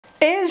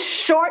Is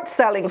short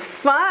selling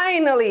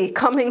finally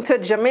coming to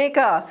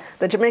Jamaica?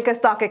 The Jamaica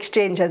Stock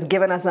Exchange has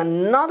given us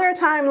another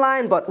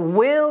timeline, but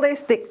will they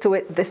stick to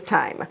it this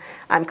time?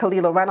 I'm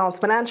Kalilah, Reynolds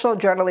financial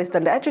journalist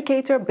and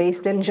educator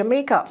based in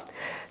Jamaica.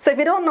 So if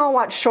you don't know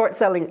what short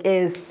selling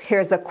is,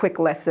 here's a quick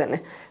lesson.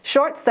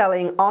 Short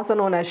selling, also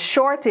known as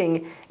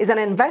shorting, is an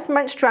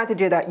investment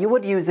strategy that you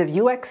would use if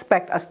you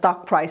expect a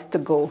stock price to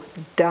go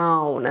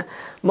down.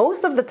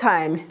 Most of the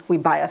time, we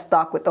buy a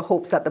stock with the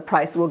hopes that the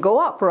price will go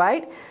up,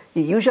 right?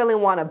 You usually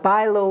want to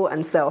buy low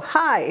and sell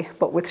high,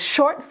 but with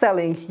short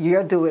selling,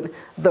 you're doing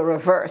the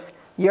reverse.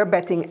 You're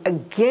betting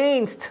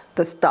against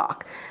the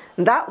stock.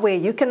 That way,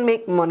 you can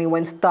make money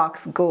when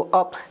stocks go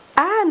up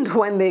and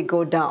when they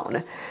go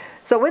down.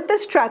 So with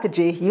this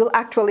strategy, you'll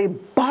actually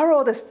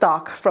borrow the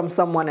stock from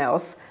someone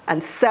else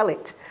and sell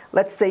it.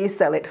 Let's say you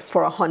sell it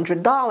for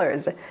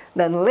 $100.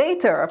 Then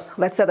later,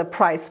 let's say the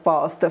price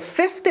falls to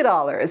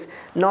 $50.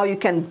 Now you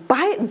can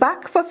buy it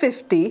back for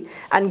 $50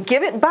 and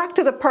give it back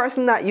to the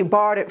person that you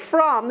borrowed it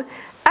from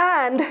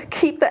and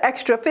keep the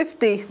extra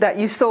 $50 that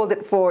you sold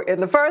it for in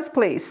the first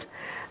place.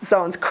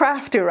 Sounds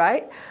crafty,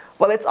 right?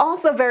 Well, it's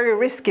also very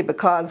risky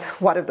because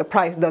what if the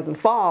price doesn't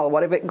fall?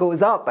 What if it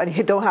goes up and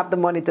you don't have the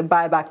money to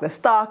buy back the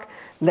stock?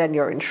 Then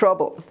you're in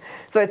trouble.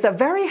 So it's a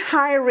very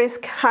high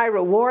risk, high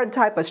reward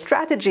type of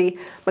strategy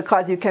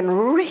because you can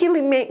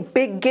really make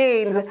big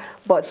gains,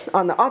 but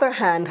on the other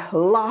hand,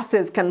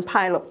 losses can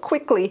pile up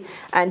quickly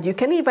and you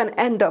can even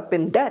end up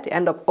in debt,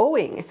 end up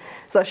owing.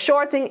 So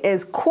shorting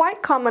is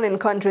quite common in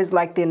countries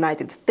like the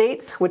United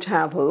States, which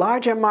have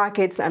larger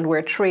markets and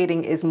where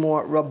trading is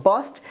more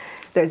robust.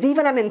 There's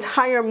even an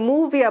entire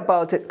movie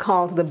about it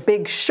called The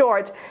Big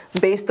Short,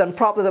 based on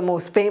probably the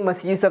most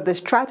famous use of this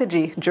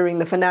strategy during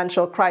the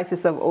financial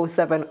crisis of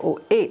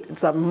 07-08.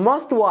 It's a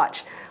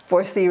must-watch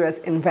for serious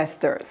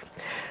investors.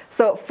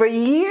 So for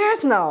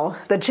years now,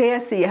 the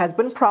JSE has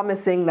been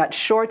promising that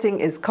shorting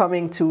is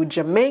coming to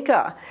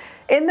Jamaica.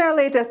 In their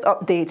latest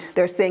update,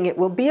 they're saying it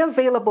will be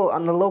available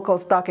on the local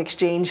stock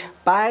exchange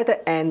by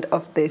the end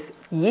of this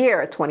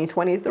year,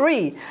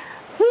 2023.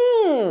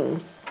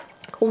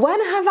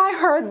 When have I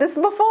heard this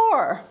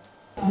before?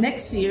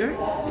 Next year,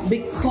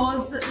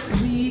 because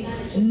we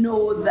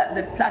know that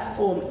the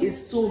platform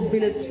is so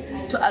built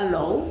to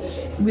allow,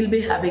 we'll be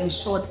having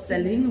short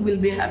selling, we'll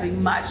be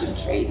having margin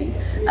trading,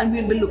 and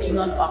we'll be looking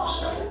on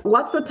options.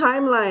 What's the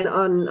timeline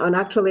on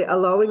actually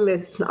allowing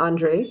this,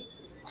 Andre?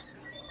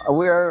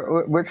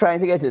 We're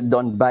trying to get it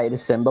done by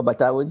December, but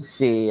I would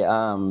say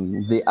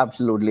the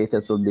absolute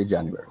latest would be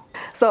January.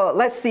 So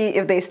let's see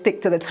if they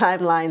stick to the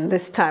timeline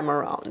this time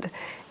around.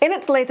 In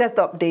its latest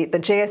update, the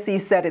JSE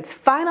said it's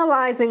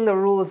finalizing the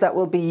rules that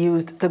will be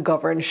used to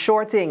govern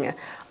shorting.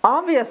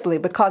 Obviously,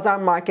 because our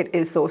market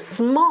is so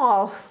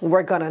small,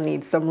 we're gonna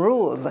need some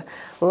rules.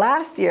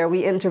 Last year,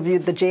 we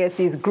interviewed the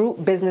JSE's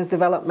Group Business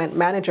Development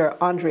Manager,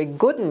 Andre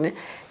Gooden.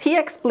 He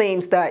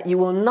explains that you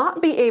will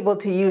not be able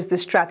to use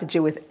this strategy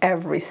with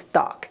every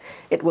stock.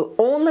 It will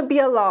only be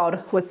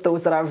allowed with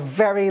those that are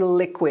very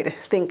liquid.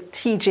 Think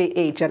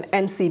TJH and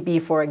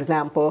NCB, for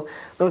example.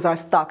 Those are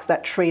stocks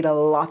that trade a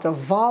lot of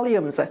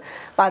volumes.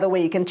 By the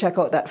way, you can check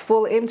out that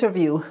full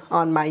interview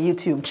on my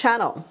YouTube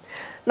channel.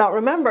 Now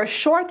remember,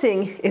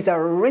 shorting is a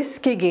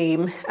risky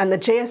game, and the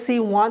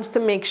JSE wants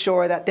to make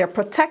sure that they're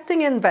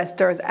protecting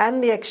investors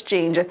and the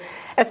exchange,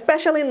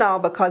 especially now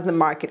because the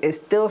market is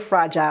still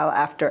fragile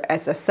after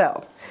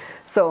SSL.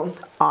 So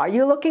are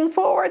you looking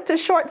forward to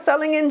short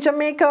selling in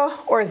Jamaica,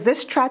 or is this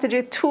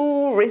strategy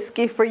too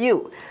risky for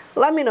you?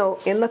 Let me know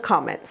in the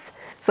comments.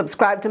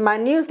 Subscribe to my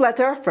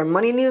newsletter for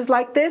money news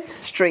like this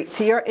straight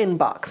to your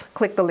inbox.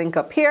 Click the link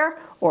up here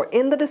or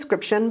in the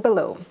description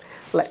below.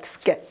 Let's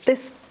get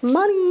this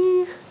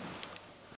money.